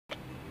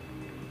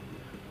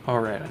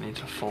Alright, I need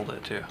to fold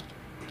it too.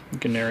 You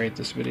can narrate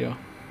this video.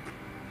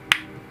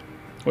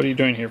 What are you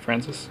doing here,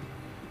 Francis?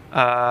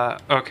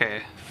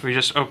 Okay. We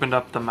just opened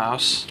up the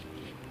mouse,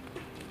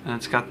 and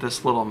it's got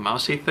this little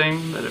mousy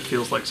thing that it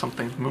feels like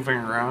something's moving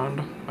around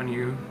when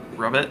you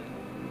rub it.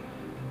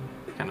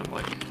 Kind of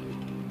like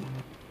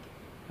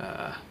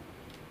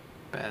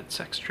bad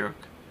sex joke.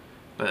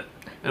 But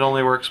it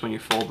only works when you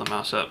fold the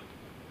mouse up.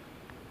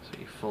 So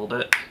you fold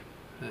it,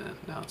 and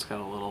now it's got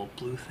a little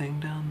blue thing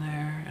down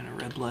there and a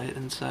red light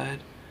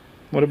inside.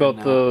 What about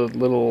the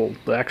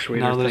actuator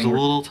now there's thing? a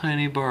little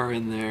tiny bar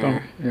in there.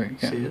 Oh,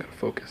 yeah, See you it? gotta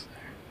focus there.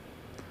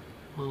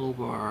 Little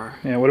bar.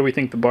 Yeah, what do we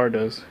think the bar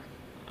does?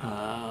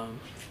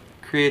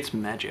 Creates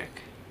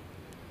magic.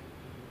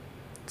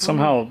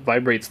 Somehow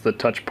vibrates the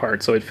touch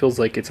part, so it feels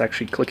like it's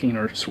actually clicking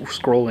or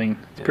scrolling.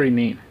 It's pretty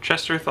neat.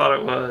 Chester thought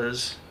it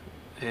was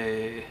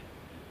a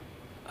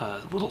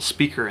little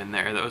speaker in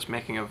there that was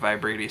making a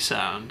vibraty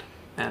sound,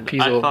 and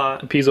I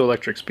thought a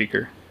piezoelectric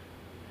speaker.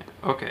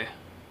 Okay,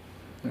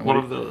 Yeah, one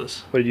of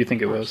those. What did you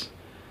think it was?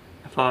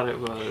 I thought it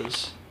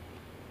was.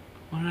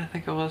 What did I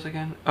think it was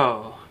again?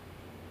 Oh,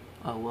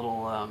 a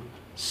little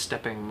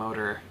stepping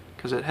motor,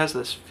 because it has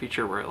this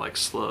feature where it like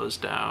slows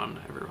down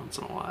every once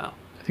in a while.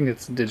 I think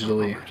it's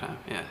digitally. Over time.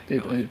 Yeah.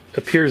 It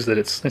appears that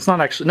it's not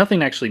actually,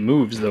 nothing actually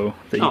moves though.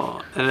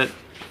 No, and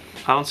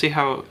I don't see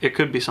how it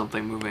could be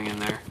something moving in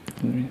there.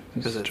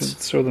 Because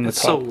it's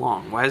so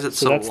long. Why is it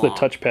so long? So that's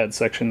the touchpad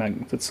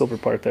section, that silver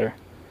part there.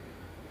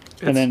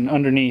 And then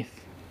underneath.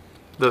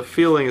 The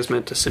feeling is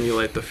meant to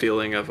simulate the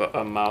feeling of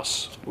a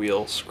mouse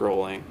wheel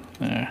scrolling.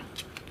 Yeah.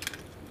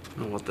 I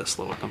don't know what this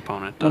little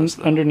component does.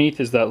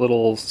 Underneath is that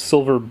little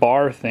silver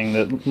bar thing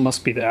that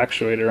must be the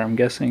actuator, I'm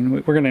guessing.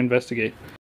 We're going to investigate.